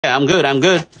Yeah, I'm good. I'm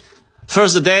good.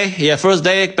 First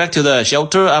day back to the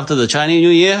shelter after the Chinese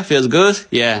New Year. Feels good.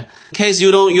 Yeah. In case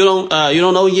you don't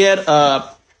know yet,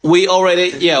 we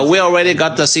already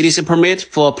got the CDC permit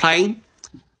for applying.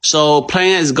 So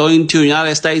plane is going to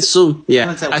United States soon.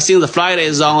 Yeah. I think the flight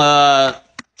is on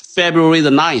February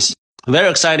the 9th. Very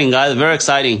exciting, guys. Very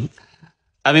exciting.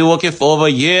 I've been working for over a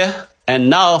year, and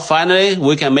now finally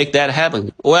we can make that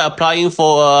happen. We're applying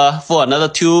for another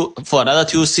two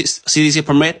CDC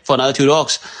permit for another two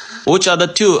dogs. Which are the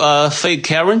two? Fake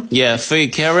Karen, yeah,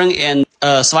 Fake Karen and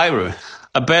Survivor.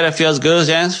 I bet it feels good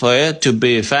chance for it to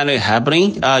be finally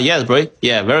happening. Yes, bro.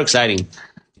 Yeah, very exciting.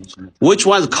 Which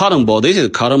one's Cotton Ball? This is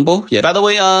Cotton Ball. Yeah. By the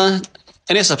way,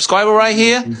 any subscriber right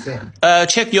here?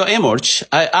 Check your image.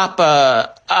 I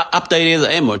updated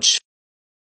the image.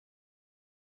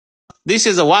 This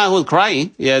is the one who's crying.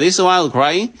 Yeah, this is the one who's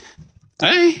crying.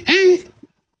 Hey.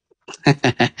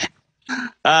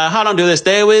 How long do they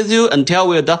stay with you until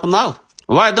we adopt them out?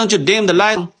 Why don't you dim the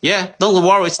light? Yeah, don't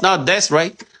worry, it's not death,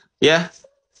 right? Yeah,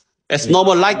 it's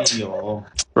normal light.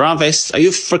 Round face, are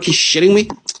you freaking shitting me?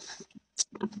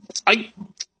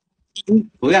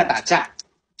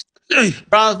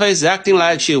 Round face is acting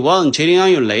like she wasn't cheating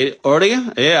on you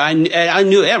earlier. Yeah, I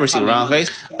knew everything. Round face.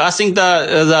 I think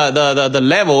the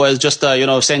level is just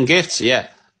send gifts. Yeah.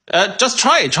 Just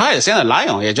try it. Send a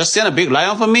lion. Yeah, just send a big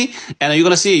lion for me, and you're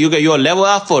gonna see you get your level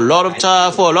up for a lot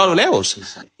of levels.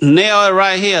 Nail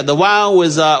right here, the one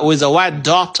with a white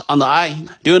dot on the eye.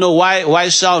 Do you know why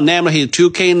Shao named his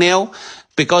 2K nail?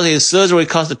 Because his surgery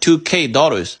cost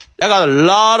 $2K. I got a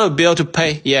lot of bill to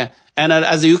pay. Yeah, and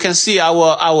as you can see,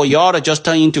 our yard just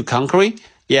turned into concrete.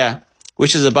 Yeah,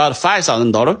 which is about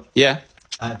 $5,000. Yeah.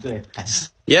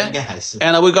 Yeah,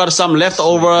 and we got some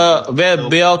leftover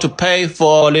bill to pay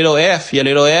for little F. Yeah,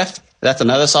 little F. That's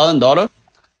another $1,000.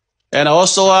 And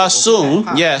also soon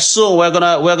we're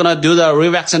gonna do the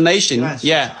revaccination.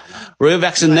 Yeah,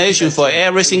 revaccination for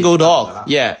every single dog.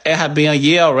 Yeah, it has been a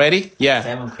year already.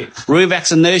 Yeah,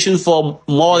 revaccination for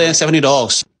more than 70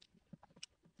 dogs.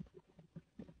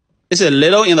 It's a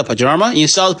little in the pajama,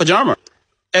 inside the pajama.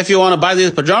 If you want to buy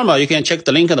this pajama, you can check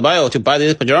the link in the bio to buy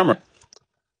this pajama.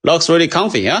 Looks really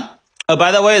comfy, huh?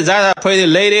 By the way, that pretty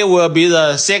lady will be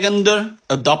the second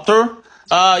adopter.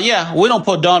 Yeah, we don't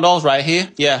put down dogs right here.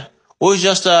 Yeah, we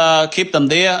just keep them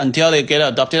there until they get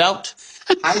adopted out.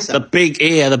 The big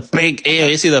ear.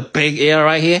 You see the big ear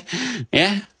right here?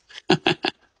 Yeah.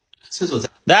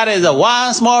 That is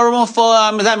one small room for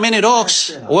that many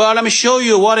dogs. Well, let me show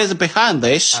you what is behind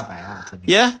this.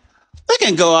 Yeah, they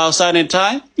can go outside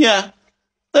anytime. Yeah.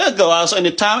 They'll go outside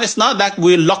anytime. It's not that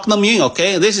we lock them in,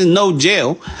 okay? This is no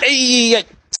jail. Hey,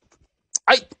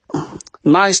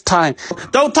 nice time.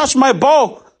 Don't touch my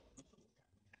ball.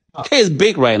 He's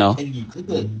big right now.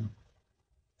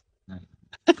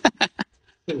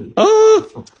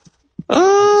 Oh.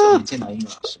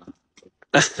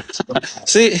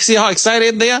 See how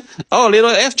excited they are? Oh, little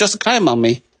F just climbed on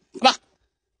me. Come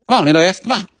on, little F.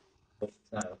 Come on.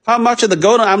 How much is the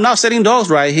golden? I'm not selling dogs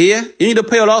right here. You need to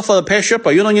pay a lot for the pet shop,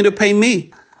 but you don't need to pay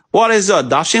me. What is the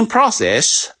adoption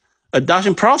process?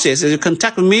 Adoption process is you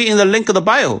contact me in the link of the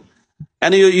bio.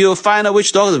 And you'll find out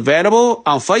which dog is available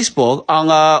on Facebook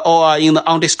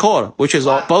on Discord, which is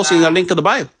both in the link of the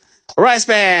bio. Rice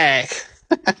bag.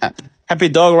 Happy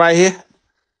dog right here.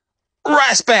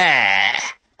 Rice bag.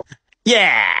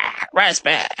 Yeah, rice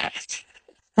bag.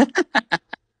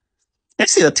 You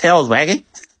see the tails wagging?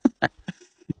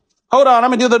 Hold on,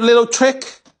 let me do the little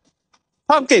trick.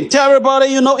 Pumpkin, tell everybody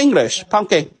you know English.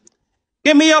 Pumpkin,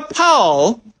 give me your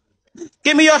paw.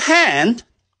 Give me your hand.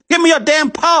 Give me your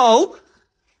damn paw.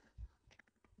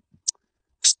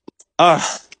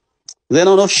 They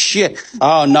don't know shit.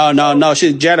 Oh, no.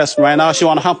 She's jealous right now. She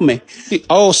want to hump me.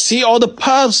 Oh, see all the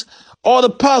pups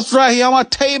right here on my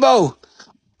table.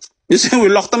 You see we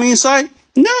locked them inside?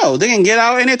 No, they can get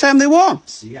out anytime they want.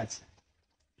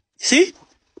 See?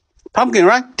 Pumpkin,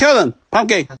 right? Tell them,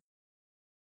 Pumpkin.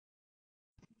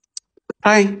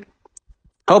 Hi.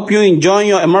 Hope you enjoy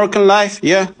your American life.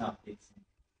 Yeah.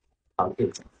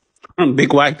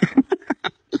 Big white.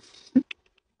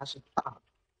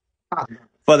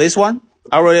 For this one,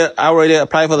 I already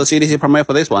applied for the CDC permit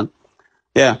for this one.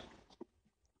 Yeah.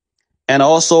 And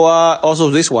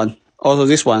also this one.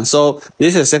 So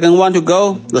this is the second one to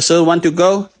go. The third one to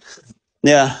go.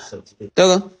 Yeah. There you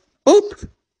go. Oop.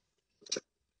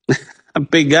 A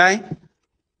big guy.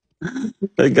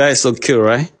 The guy is so cute,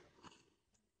 right?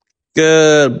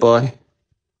 Good boy.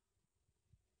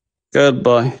 Good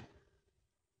boy.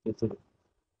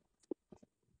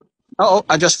 Oh,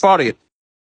 I just farted.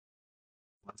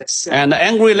 And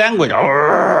angry language.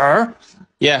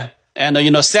 Yeah.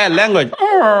 and sad language.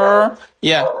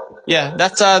 Yeah, yeah,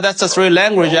 that's a three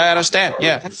language I understand.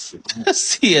 Yeah,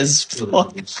 C is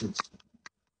fuck.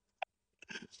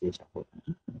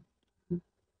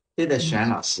 这得选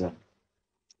老师。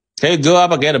 Okay, go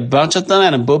up and get a bunch of them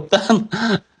and boop them.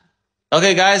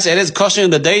 Okay, guys, it is question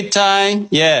of the daytime.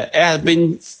 Yeah, it has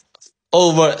been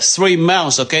over 3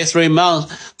 months. Okay, 3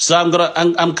 months. So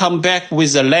I'm come back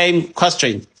with a lame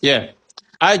question. Yeah,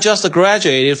 I just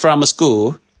graduated from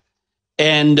school,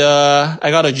 and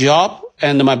I got a job,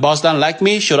 and my boss don't like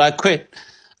me. Should I quit?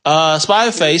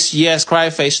 Smiley face, yes. Cry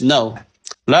face, no.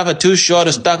 Life too short,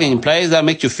 stuck in place that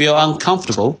makes you feel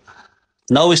uncomfortable.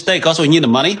 No mistake. Also, we need the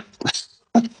money.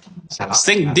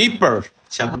 Think deeper.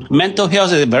 Mental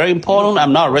health is very important.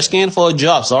 I'm not risking it for a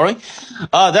job. Sorry.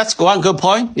 That's one good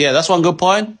point. Yeah, that's one good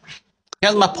point.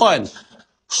 Here's my point.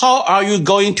 How are you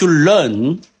going to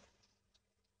learn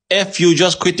if you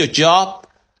just quit your job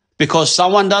because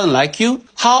someone doesn't like you?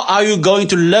 How are you going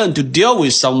to learn to deal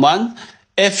with someone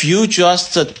if you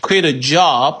just quit a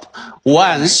job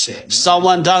once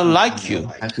someone doesn't like you?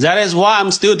 That is why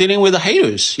I'm still dealing with the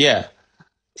haters. Yeah.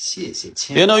 You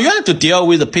have to deal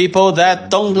with the people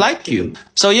that don't like you.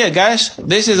 So yeah, guys,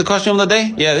 this is the question of the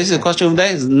day. Yeah, this is the question of the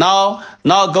day. Now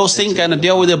go think and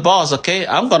deal with your boss. Okay,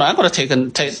 I'm gonna take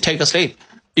a sleep.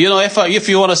 If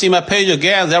you want to see my page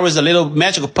again, there is a little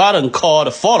magical button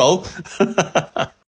called follow.